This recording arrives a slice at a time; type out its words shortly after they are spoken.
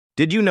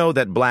Did you know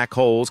that black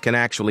holes can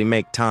actually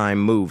make time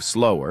move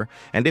slower,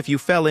 and if you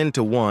fell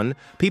into one,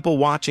 people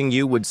watching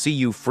you would see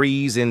you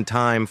freeze in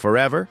time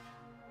forever?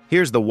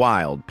 Here's the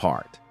wild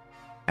part.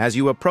 As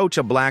you approach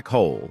a black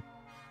hole,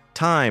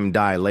 time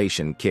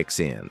dilation kicks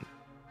in.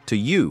 To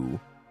you,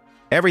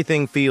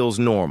 everything feels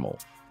normal,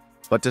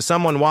 but to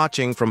someone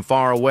watching from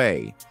far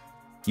away,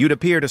 you'd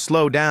appear to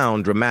slow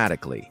down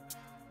dramatically.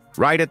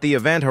 Right at the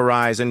event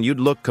horizon,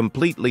 you'd look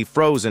completely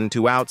frozen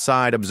to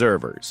outside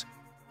observers.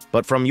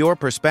 But from your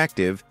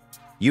perspective,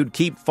 you'd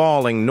keep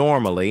falling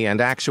normally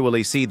and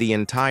actually see the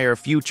entire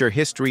future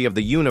history of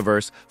the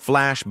universe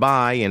flash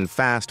by in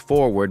fast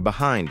forward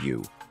behind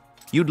you.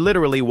 You'd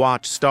literally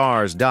watch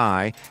stars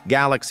die,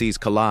 galaxies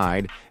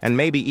collide, and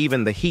maybe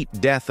even the heat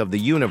death of the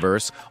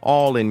universe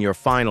all in your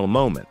final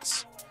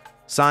moments.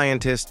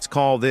 Scientists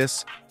call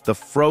this the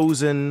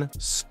frozen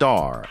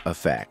star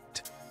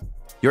effect.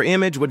 Your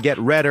image would get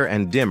redder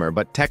and dimmer,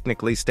 but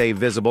technically stay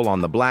visible on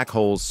the black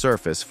hole's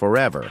surface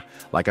forever,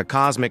 like a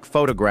cosmic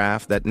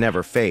photograph that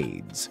never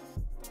fades.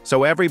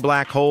 So every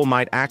black hole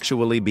might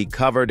actually be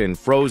covered in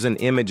frozen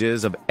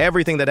images of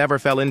everything that ever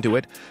fell into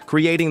it,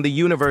 creating the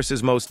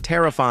universe's most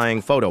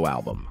terrifying photo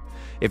album.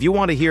 If you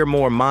want to hear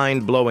more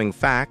mind-blowing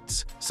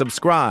facts,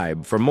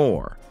 subscribe for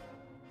more.